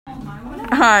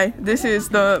Hi, this is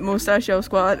the Mustachio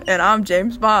Squad, and I'm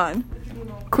James Bond.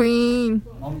 Queen.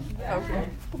 Okay.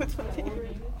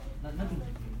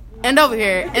 And over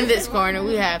here in this corner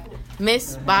we have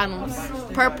Miss Bottoms,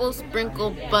 Purple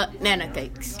Sprinkle Banana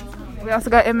Cakes. We also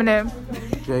got Eminem.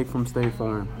 Jake from State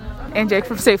Farm. And Jake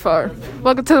from State Farm.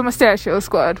 Welcome to the Mustachio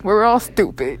Squad, where we're all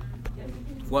stupid.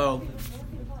 Well,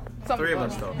 three of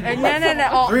us though. No.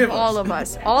 All of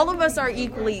us. All of us are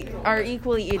equally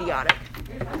idiotic.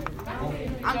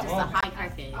 I'm just a high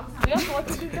crackhead.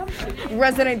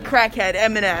 Resident crackhead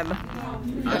Eminem.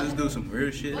 I just do some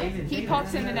weird shit. He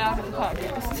pops in and out of the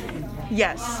podcast.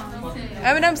 Yes.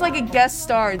 Eminem's like a guest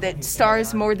star that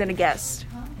stars more than a guest.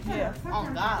 Yeah. Oh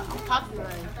God, I'm popular.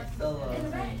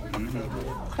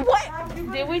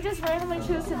 What? Did we just randomly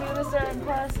choose to do this during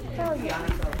class? Hell yeah.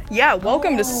 Yeah,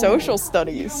 welcome to social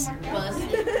studies.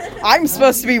 I'm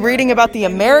supposed to be reading about the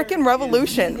American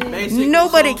Revolution.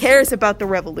 Nobody cares about the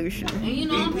revolution. You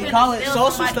know, We call it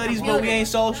social studies, but we ain't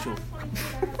social.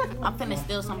 I'm finna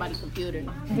steal somebody's computer.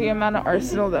 The amount of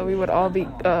arsenal that we would all be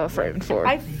framed for.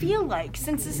 I feel like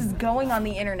since this is going on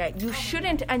the internet, you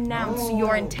shouldn't announce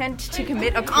your intent to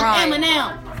commit a crime. I'm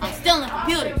Eminem. I'm stealing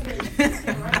computers. That's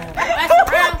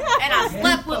around, and I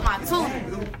slept with my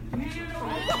tutor.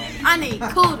 I need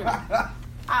cooter.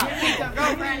 I'll pick a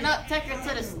girlfriend up, take her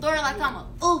to the store like I'm a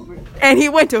Uber. And he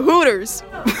went to Hooters.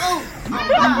 Ooh,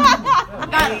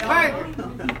 got a burger.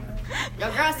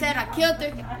 Your girl said I killed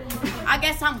her. I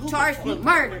guess I'm charged with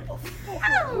murder.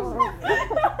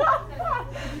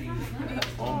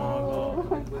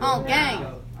 Oh, gang.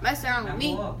 Mess around with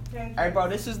me. Hey, bro,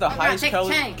 this is the highest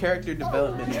character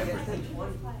development ever.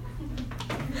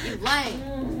 You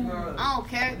lame. I don't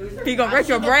care. He gonna wreck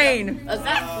your brain.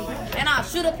 Exactly. And I'll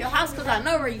shoot up your house because I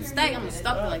know where you stay. I'm gonna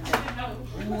stop you like that.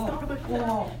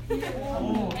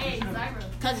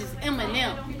 Because it's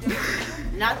Eminem.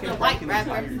 Not the white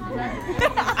rapper.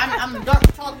 I'm dark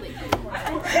chocolate.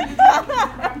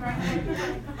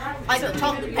 Like the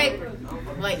chocolate paper.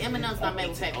 Like Eminem's not made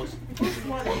with paper.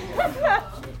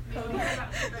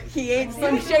 He ain't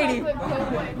Slim Shady.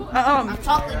 I'm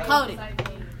chocolate coated.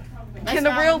 Can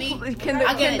the real?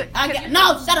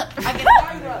 No, shut up.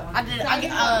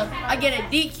 I get a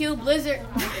DQ Blizzard,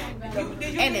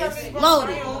 and it's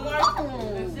loaded.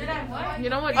 You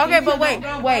know what? Okay, but wait.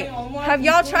 Have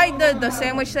y'all tried the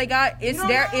sandwich they got?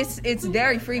 It's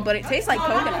dairy free, but it tastes like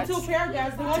coconuts.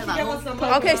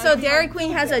 Okay, so Dairy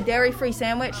Queen has a dairy free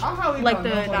sandwich, like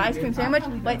the ice cream sandwich,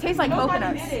 but it tastes like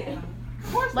coconuts.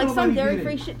 Like some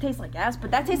dairy-free shit tastes like ass,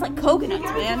 but that tastes like coconuts,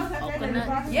 man.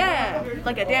 Coconuts? Yeah,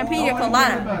 like a damn pina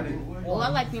colada. Well, I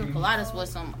like pina coladas with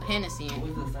some Hennessy in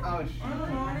it.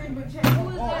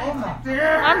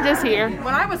 I'm just here.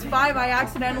 When I was 5, I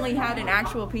accidentally had an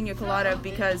actual pina colada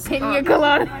because Pina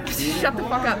colada. Shut the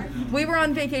fuck up. We were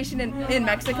on vacation in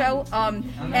Mexico, and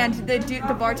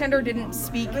the bartender didn't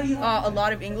speak a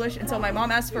lot of English, and so my mom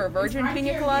asked for a virgin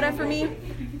pina colada for me.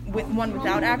 With one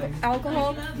without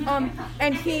alcohol,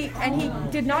 and he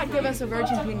did not give us a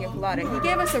virgin pina colada. He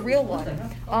gave us a real one,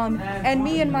 and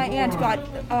me and my aunt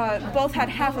both had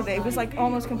half of it. It was like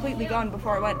almost completely gone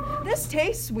before I went. This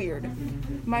tastes weird.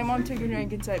 My mom took a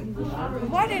drink and said,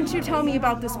 "Why didn't you tell me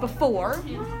about this before?"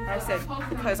 I said,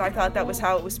 "Because I thought that was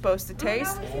how it was supposed to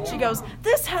taste." She goes,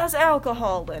 "This has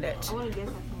alcohol in it."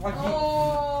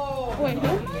 Oh. Wait,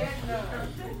 who?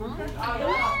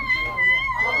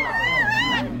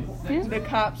 The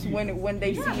cops when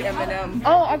they see Eminem.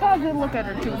 Oh, I got a good look at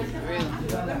her too.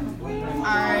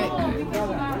 Alright.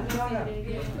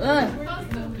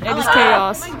 It is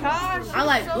chaos. I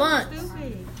like blunts.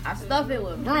 I stuff it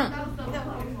with brunt.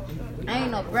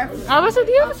 Ain't no breakfast. I was like,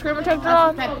 do you have a screen protector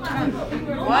on?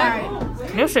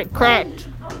 What? Your shit cracked.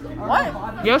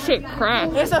 What? Your shit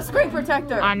cracked. It's a screen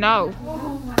protector. I know.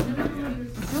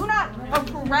 Do not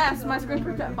harass my screen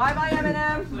protector. Bye bye,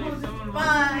 Eminem.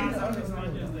 Bye.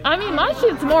 I mean, my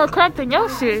shit's more cracked than your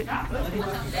shit.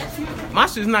 My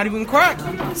shit's not even cracked.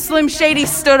 Slim Shady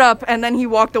stood up and then he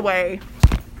walked away.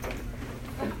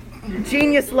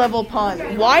 Genius level pun.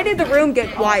 Why did the room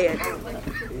get quiet?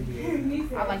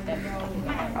 I like that.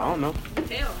 I don't know.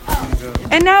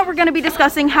 And now we're going to be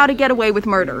discussing how to get away with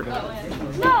murder.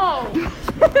 No.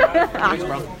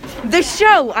 The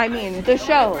show.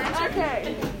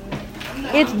 Okay.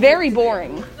 It's very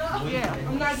boring. Yeah.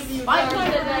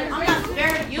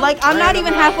 Like, I'm not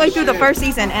even halfway through the first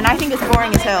season, and I think it's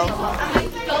boring as hell.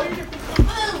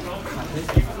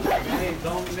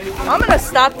 I'm gonna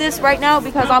stop this right now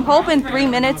because I'm hoping 3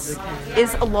 minutes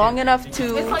is long enough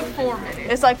to... It's like 4 minutes.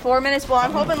 It's like 4 minutes? Well,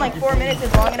 I'm hoping like 4 minutes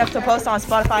is long enough to post on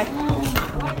Spotify.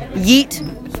 Yeet.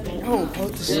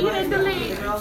 Delete.